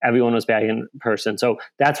 everyone was back in person. So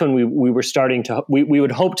that's when we were starting to, we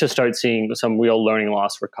would hope to start seeing some real learning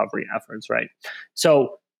loss recovery efforts, right?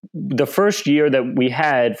 So the first year that we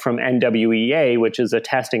had from NWEA, which is a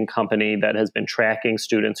testing company that has been tracking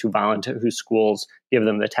students whose schools give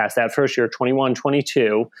them the test, that first year, 21,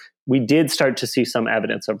 22, we did start to see some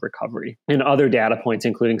evidence of recovery. And other data points,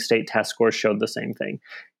 including state test scores, showed the same thing.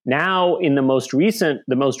 Now, in the most recent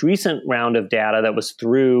round of data that was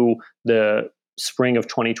through the spring of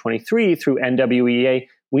 2023 through NWEA,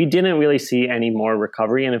 we didn't really see any more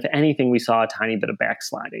recovery. And if anything, we saw a tiny bit of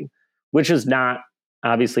backsliding, which is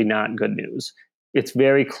obviously not good news. It's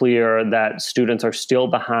very clear that students are still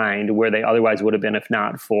behind where they otherwise would have been if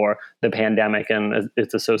not for the pandemic and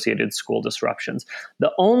its associated school disruptions.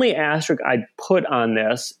 The only asterisk I'd put on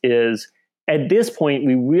this is, at this point,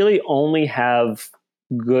 we really only have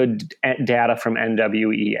good data from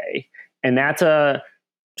NWEA. And that's a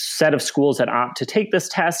set of schools that opt to take this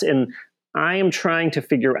test. And I am trying to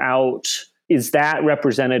figure out, is that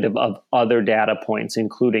representative of other data points,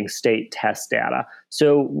 including state test data?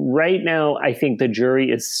 So right now, I think the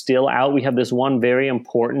jury is still out. We have this one very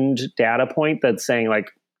important data point that's saying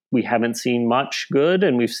like, we haven't seen much good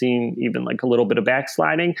and we've seen even like a little bit of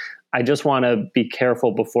backsliding. I just want to be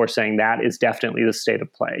careful before saying that is definitely the state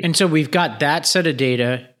of play. And so we've got that set of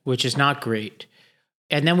data, which is not great.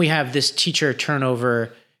 And then we have this teacher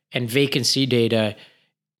turnover and vacancy data.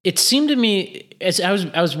 It seemed to me, as I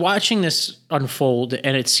was watching this unfold,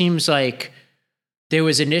 and it seems like there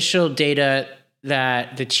was initial data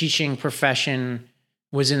that the teaching profession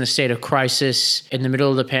was in a state of crisis in the middle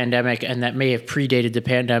of the pandemic, and that may have predated the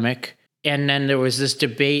pandemic. And then there was this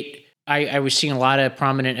debate. I was seeing a lot of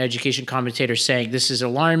prominent education commentators saying this is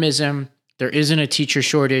alarmism. There isn't a teacher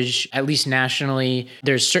shortage, at least nationally.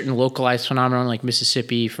 There's certain localized phenomenon, like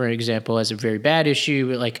Mississippi, for example, has a very bad issue,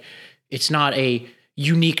 but like it's not a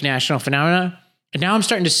unique national phenomena. And now I'm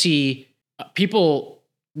starting to see people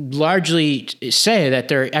largely say that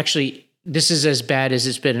they're actually, this is as bad as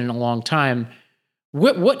it's been in a long time.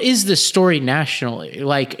 What is the story nationally?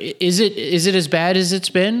 Like, is it as bad as it's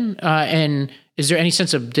been? And is there any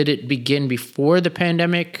sense of, did it begin before the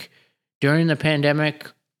pandemic, during the pandemic,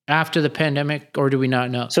 after the pandemic, or do we not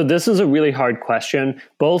know? So this is a really hard question,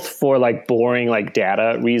 both for like boring like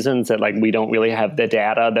data reasons that like we don't really have the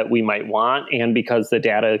data that we might want, and because the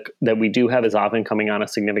data that we do have is often coming on a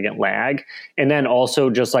significant lag. And then also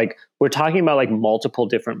just like we're talking about like multiple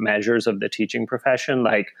different measures of the teaching profession,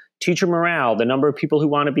 like teacher morale, the number of people who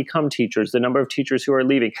want to become teachers, the number of teachers who are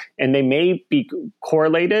leaving, and they may be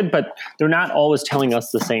correlated, but they're not always telling us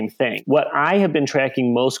the same thing. What I have been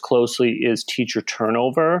tracking most closely is teacher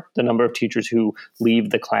turnover, the number of teachers who leave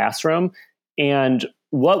the classroom. And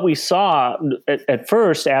what we saw at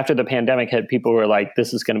first after the pandemic hit, people were like,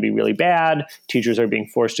 this is going to be really bad. Teachers are being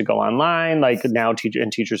forced to go online. Like now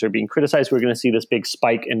teachers are being criticized. We're going to see this big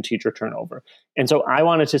spike in teacher turnover. And so I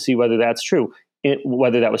wanted to see whether that's true.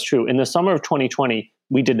 Whether that was true. In the summer of 2020,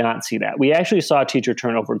 we did not see that. We actually saw teacher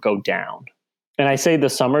turnover go down. And I say the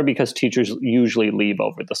summer because teachers usually leave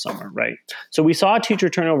over the summer, right? So we saw teacher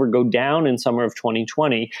turnover go down in summer of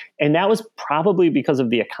 2020, and that was probably because of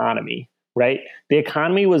the economy, right? The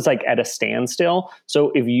economy was like at a standstill.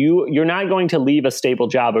 So if you're not going to leave a stable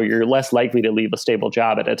job, or you're less likely to leave a stable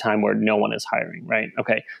job at a time where no one is hiring, right?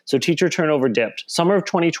 Okay, so teacher turnover dipped. Summer of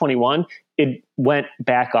 2021, it went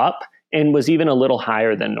back up and was even a little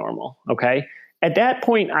higher than normal, okay? At that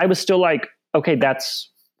point, I was still like, okay, that's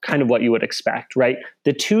kind of what you would expect, right?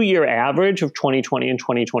 The 2-year average of 2020 and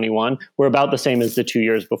 2021 were about the same as the 2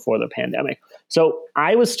 years before the pandemic. So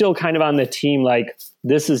I was still kind of on the team like,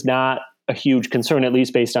 this is not a huge concern, at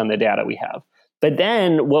least based on the data we have. But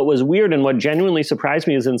then what was weird and what genuinely surprised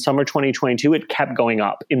me is in summer 2022, it kept going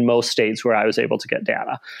up in most states where I was able to get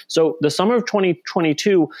data. So the summer of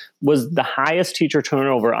 2022 was the highest teacher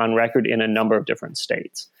turnover on record in a number of different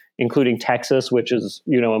states, including Texas, which is,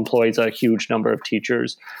 employs a huge number of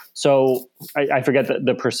teachers. So I forget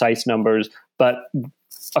the precise numbers, but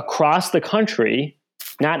across the country,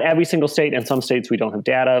 not every single state, and some states we don't have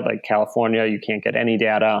data, like California, you can't get any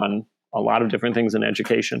data on a lot of different things in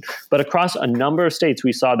education. But across a number of states,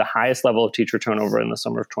 we saw the highest level of teacher turnover in the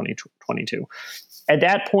summer of 2022. At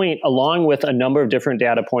that point, along with a number of different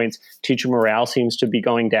data points, teacher morale seems to be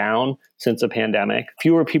going down since the pandemic.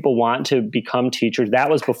 Fewer people want to become teachers. That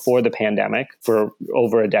was before the pandemic, for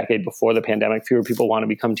over a decade before the pandemic. Fewer people want to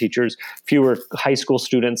become teachers. Fewer high school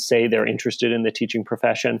students say they're interested in the teaching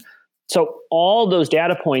profession. So all those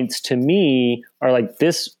data points to me are like,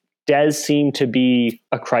 this does seem to be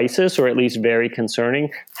a crisis, or at least very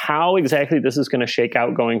concerning. How exactly this is going to shake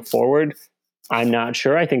out going forward, I'm not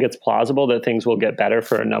sure. I think it's plausible that things will get better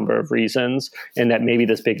for a number of reasons, and that maybe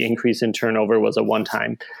this big increase in turnover was a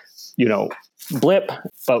one-time, blip,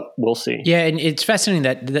 but we'll see. Yeah, and it's fascinating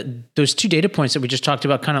that those two data points that we just talked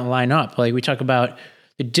about kind of line up. Like we talk about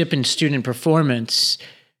the dip in student performance,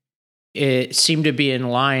 it seemed to be in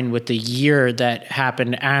line with the year that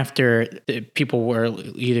happened after people were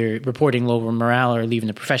either reporting lower morale or leaving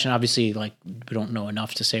the profession. Obviously, like we don't know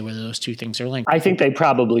enough to say whether those two things are linked. I think they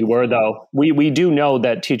probably were, though. We do know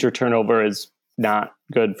that teacher turnover is not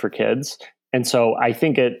good for kids. And so I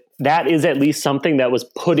think that is at least something that was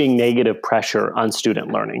putting negative pressure on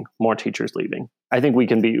student learning, more teachers leaving. I think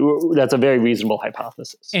that's a very reasonable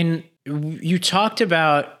hypothesis. And you talked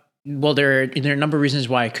about, well, there are a number of reasons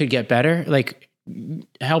why it could get better. Like,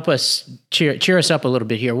 help us cheer us up a little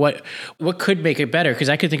bit here. What could make it better? Because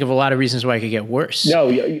I could think of a lot of reasons why it could get worse. No,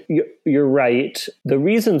 you're right. The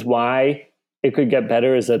reasons why it could get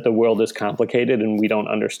better is that the world is complicated and we don't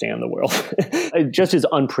understand the world. It just is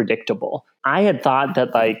unpredictable. I had thought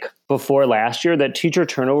that before last year that teacher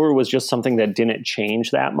turnover was just something that didn't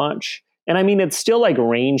change that much. And I mean, it's still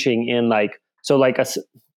ranging in I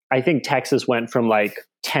think Texas went from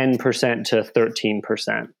 10% to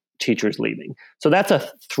 13% teachers leaving. So that's a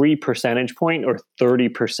 3 percentage point or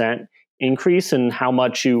 30% increase in how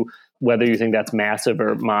much whether you think that's massive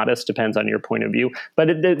or modest depends on your point of view.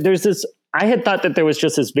 But there's this, I had thought that there was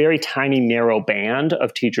just this very tiny narrow band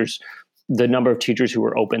of teachers, the number of teachers who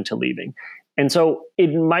were open to leaving. And so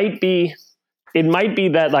it might be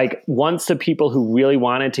that once the people who really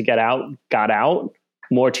wanted to get out got out,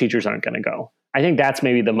 more teachers aren't going to go. I think that's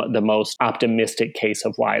maybe the most optimistic case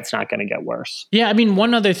of why it's not going to get worse. Yeah, I mean,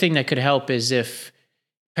 one other thing that could help is if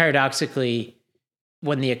paradoxically,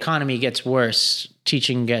 when the economy gets worse,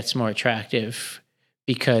 teaching gets more attractive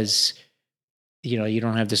because, you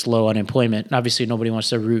don't have this low unemployment. And obviously, nobody wants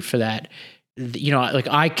to root for that.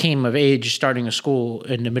 I came of age starting a school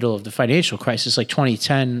in the middle of the financial crisis,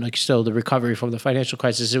 2010, still the recovery from the financial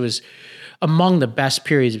crisis. It was among the best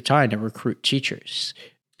periods of time to recruit teachers.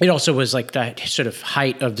 It also was that sort of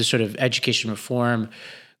height of the sort of education reform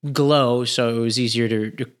glow. So it was easier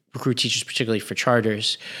to recruit teachers, particularly for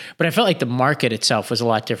charters. But I felt like the market itself was a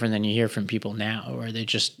lot different than you hear from people now, where they're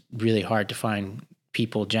just really hard to find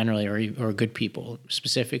people generally or good people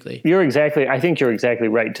specifically. I think you're exactly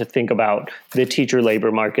right to think about the teacher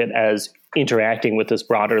labor market as interacting with this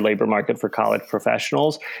broader labor market for college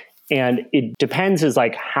professionals. And it depends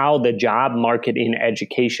how the job market in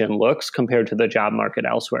education looks compared to the job market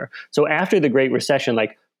elsewhere. So after the Great Recession,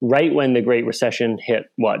 right when the Great Recession hit,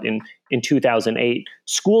 in 2008,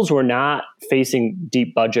 schools were not facing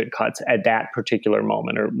deep budget cuts at that particular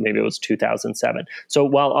moment, or maybe it was 2007. So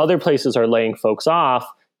while other places are laying folks off,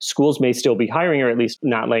 schools may still be hiring or at least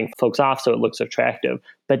not laying folks off so it looks attractive.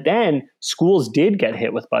 But then schools did get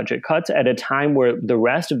hit with budget cuts at a time where the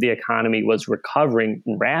rest of the economy was recovering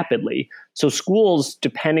rapidly. So schools,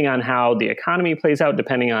 depending on how the economy plays out,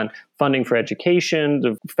 depending on funding for education,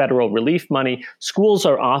 the federal relief money, schools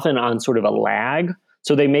are often on sort of a lag.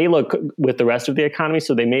 So they may look with the rest of the economy,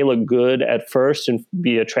 so they may look good at first and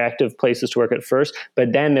be attractive places to work at first,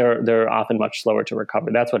 but then they're often much slower to recover.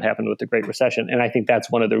 That's what happened with the Great Recession. And I think that's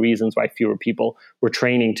one of the reasons why fewer people were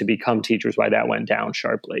training to become teachers, why that went down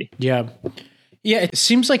sharply. Yeah. Yeah, it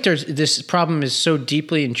seems like this problem is so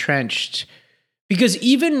deeply entrenched because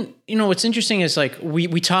even, what's interesting is we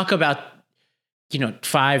talk about,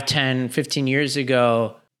 5, 10, 15 years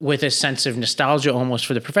ago, with a sense of nostalgia almost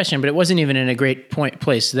for the profession, but it wasn't even in a great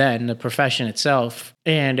place then, the profession itself.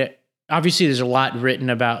 And obviously there's a lot written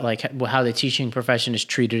about how the teaching profession is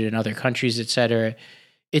treated in other countries, et cetera.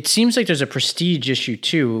 It seems like there's a prestige issue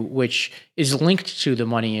too, which is linked to the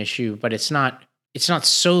money issue, but it's not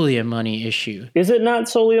solely a money issue. Is it not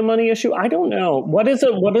solely a money issue? I don't know. What is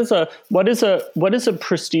a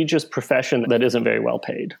prestigious profession that isn't very well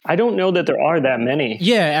paid? I don't know that there are that many.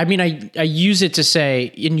 Yeah, I mean, I use it to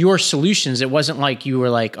say in your solutions, it wasn't like you were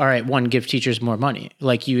all right, one, give teachers more money.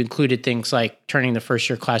 You included things like turning the first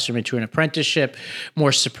year classroom into an apprenticeship,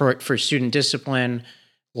 more support for student discipline,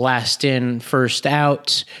 last in, first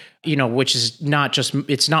out, which is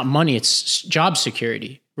it's not money, it's job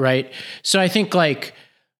security. Right. So I think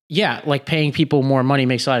paying people more money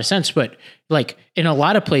makes a lot of sense. But in a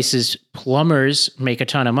lot of places, plumbers make a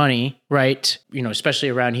ton of money. Right. Especially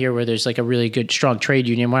around here where there's a really good, strong trade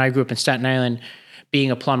union. When I grew up in Staten Island, being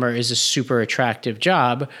a plumber is a super attractive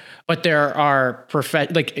job. But there are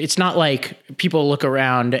it's not like people look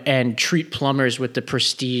around and treat plumbers with the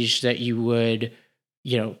prestige that you would,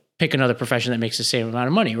 pick another profession that makes the same amount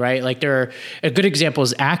of money, right? A good example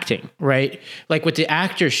is acting, right? With the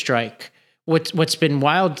actors strike, what's been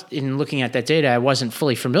wild in looking at that data, I wasn't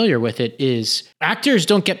fully familiar with it, is actors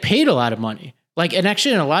don't get paid a lot of money. And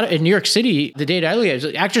actually in New York City, the data I look at is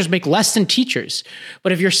actors make less than teachers.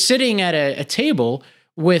 But if you're sitting at a table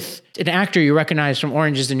with an actor you recognize from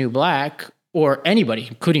Orange is the New Black, or anybody,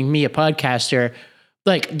 including me, a podcaster,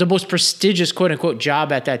 the most prestigious quote unquote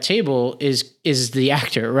job at that table is the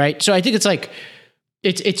actor, right? So I think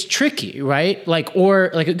it's tricky, right? Or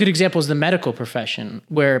a good example is the medical profession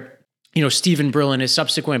where, Stephen Brill in his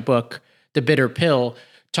subsequent book, The Bitter Pill,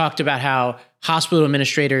 talked about how hospital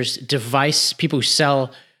administrators, people who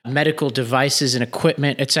sell medical devices and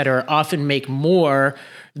equipment, et cetera, often make more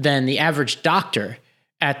than the average doctor.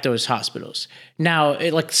 at those hospitals. Now,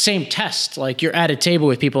 like same test, like you're at a table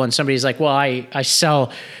with people and somebody's like, well, I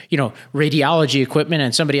sell, radiology equipment,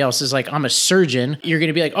 and somebody else is like, I'm a surgeon. You're going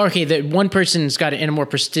to be like, okay, that one person's got in a more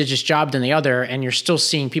prestigious job than the other. And you're still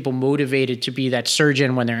seeing people motivated to be that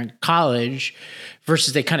surgeon when they're in college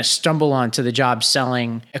versus they kind of stumble onto the job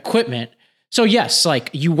selling equipment. So yes, like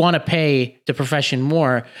you want to pay the profession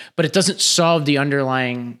more, but it doesn't solve the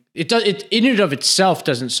underlying. It in and of itself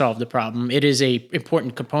doesn't solve the problem. It is a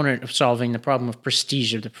important component of solving the problem of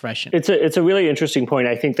prestige of the profession. It's a really interesting point.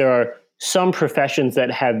 I think there are some professions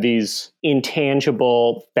that have these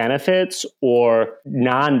intangible benefits or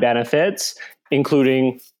non-benefits,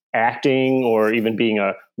 including acting or even being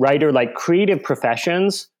a writer. Like creative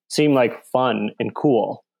professions seem like fun and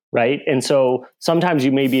cool, right? And so sometimes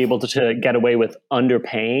you may be able to get away with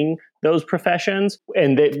underpaying those professions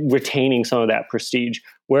and retaining some of that prestige.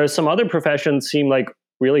 Whereas some other professions seem like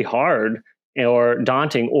really hard or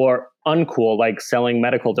daunting or uncool, like selling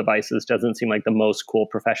medical devices doesn't seem like the most cool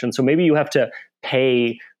profession. So maybe you have to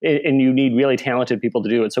pay, and you need really talented people to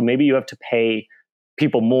do it. So maybe you have to pay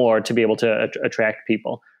people more to be able to attract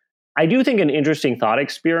people. I do think an interesting thought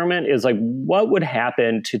experiment is like, what would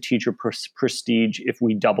happen to teacher prestige if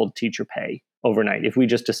we doubled teacher pay overnight, if we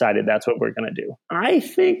just decided that's what we're going to do? I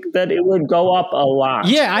think that it would go up a lot.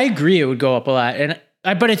 Yeah, I agree. It would go up a lot.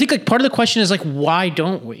 But I think like part of the question is like, why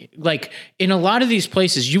don't we? Like in a lot of these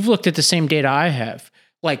places, you've looked at the same data I have.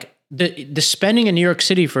 Like the spending in New York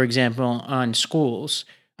City, for example, on schools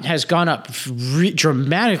has gone up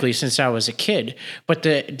dramatically since I was a kid. But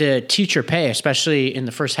the teacher pay, especially in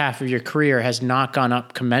the first half of your career, has not gone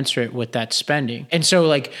up commensurate with that spending. And so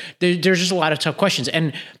like there's just a lot of tough questions.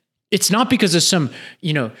 And it's not because of some,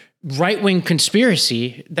 right-wing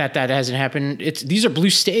conspiracy that hasn't happened. These are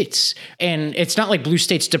blue states, and it's not like blue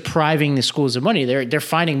states depriving the schools of money. They're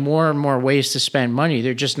finding more and more ways to spend money.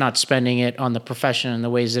 They're just not spending it on the profession in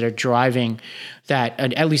the ways that are driving that,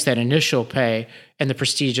 at least that initial pay and the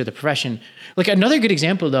prestige of the profession. Like another good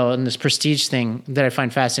example though, in this prestige thing that I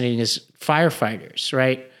find fascinating is firefighters,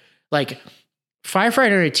 right? Like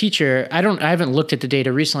firefighter and a teacher, I haven't looked at the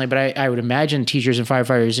data recently, but I would imagine teachers and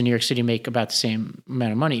firefighters in New York City make about the same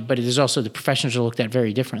amount of money, but it is also the professions are looked at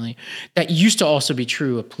very differently. That used to also be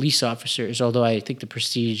true of police officers, although I think the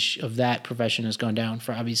prestige of that profession has gone down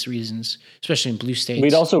for obvious reasons, especially in blue states.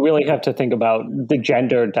 We'd also really have to think about the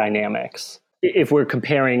gender dynamics. If we're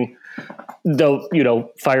comparing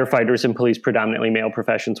firefighters and police, predominantly male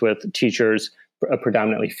professions, with teachers, a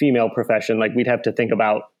predominantly female profession, like we'd have to think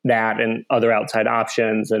about that and other outside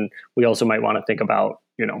options. And we also might want to think about,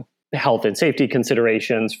 health and safety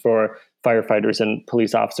considerations for firefighters and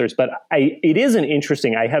police officers. But it is an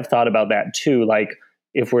interesting, I have thought about that too. Like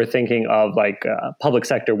if we're thinking of public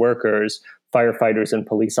sector workers, firefighters and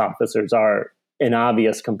police officers are an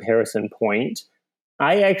obvious comparison point.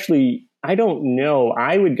 I don't know.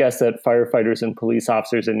 I would guess that firefighters and police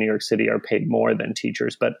officers in New York City are paid more than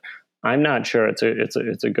teachers, but I'm not sure. It's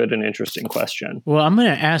a good and interesting question. Well, I'm going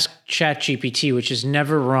to ask ChatGPT, which is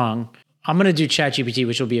never wrong. I'm going to do ChatGPT,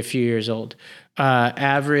 which will be a few years old.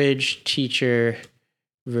 Average teacher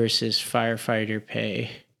versus firefighter pay.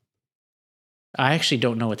 I actually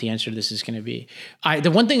don't know what the answer to this is going to be. The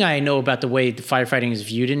one thing I know about the way the firefighting is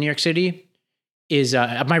viewed in New York City is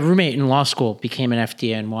my roommate in law school became an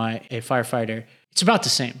FDNY, a firefighter. It's about the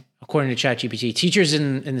same. According to ChatGPT, teachers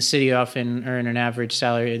in the city often earn an average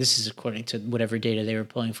salary. This is according to whatever data they were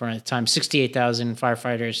pulling for at the time. 68,000,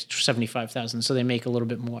 firefighters 75,000. So they make a little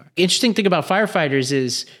bit more. The interesting thing about firefighters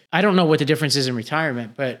is I don't know what the difference is in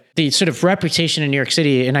retirement, but the sort of reputation in New York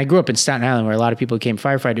City, and I grew up in Staten Island where a lot of people became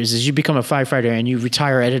firefighters, is you become a firefighter and you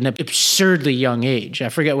retire at an absurdly young age. I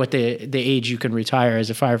forget what the age you can retire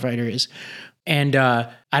as a firefighter is. And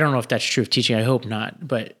I don't know if that's true of teaching. I hope not,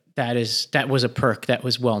 but that was a perk that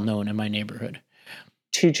was well known in my neighborhood.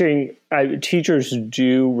 Teachers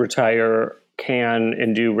do retire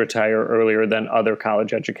earlier than other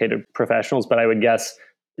college educated professionals, but I would guess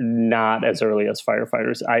not as early as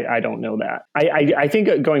firefighters. I don't know that. I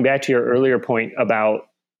think going back to your earlier point about,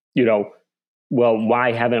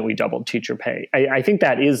 why haven't we doubled teacher pay? I think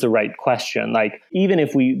that is the right question. Like, even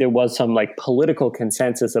if there was some political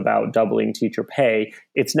consensus about doubling teacher pay,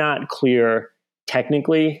 it's not clear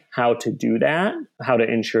technically how to do that, how to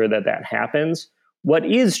ensure that happens. What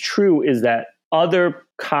is true is that other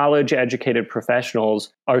college educated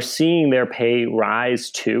professionals are seeing their pay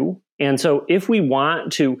rise too. And so if we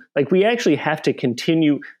want to, we actually have to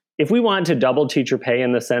continue, if we want to double teacher pay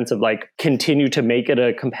in the sense of continue to make it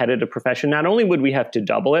a competitive profession, not only would we have to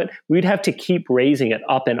double it, we'd have to keep raising it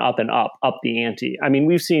up and up and up the ante. I mean,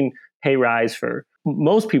 we've seen pay rise for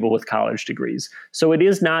most people with college degrees. So it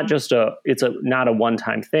is not just not a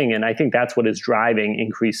one-time thing. And I think that's what is driving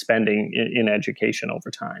increased spending in education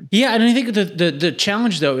over time. Yeah. And I think the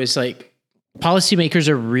challenge though is like policymakers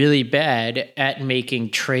are really bad at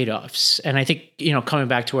making trade-offs. And I think, coming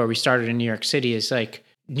back to where we started in New York City is like,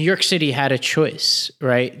 New York City had a choice,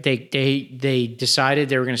 right? They decided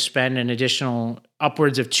they were going to spend an additional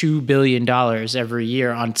upwards of $2 billion every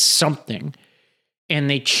year on something. And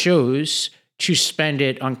they chose to spend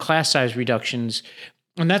it on class size reductions.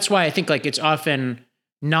 And that's why I think like it's often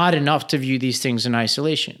not enough to view these things in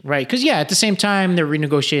isolation, right? Because at the same time, they're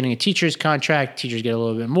renegotiating a teacher's contract. Teachers get a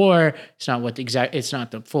little bit more. It's not it's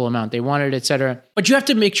not the full amount they wanted, et cetera. But you have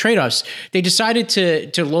to make trade-offs. They decided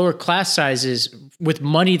to lower class sizes with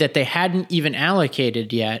money that they hadn't even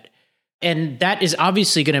allocated yet. And that is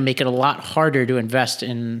obviously going to make it a lot harder to invest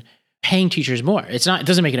in paying teachers more. It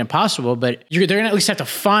doesn't make it impossible, but they're going to at least have to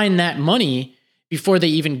find that money before they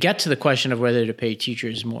even get to the question of whether to pay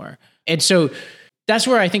teachers more. And so that's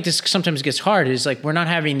where I think this sometimes gets hard is like, we're not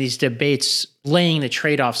having these debates laying the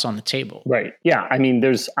trade-offs on the table. Right. Yeah. I mean,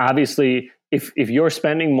 there's obviously, if you're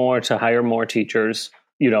spending more to hire more teachers,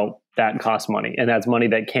 that costs money, and that's money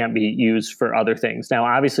that can't be used for other things. Now,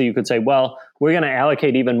 obviously you could say, well, we're going to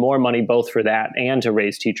allocate even more money both for that and to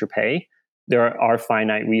raise teacher pay. There are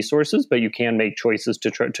finite resources, but you can make choices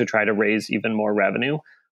to try to raise even more revenue.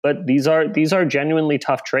 But these are genuinely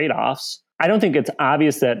tough trade-offs. I don't think it's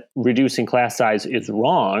obvious that reducing class size is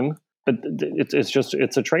wrong, but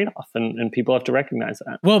it's a trade-off, and people have to recognize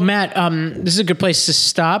that. Well, Matt, this is a good place to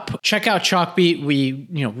stop. Check out Chalkbeat. We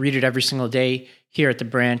read it every single day here at the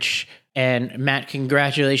branch. And Matt,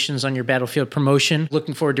 congratulations on your Battlefield promotion.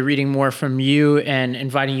 Looking forward to reading more from you and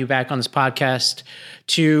inviting you back on this podcast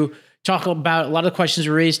to talk about a lot of the questions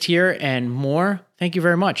raised here and more. Thank you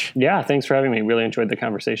very much. Yeah, thanks for having me. Really enjoyed the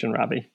conversation, Robbie.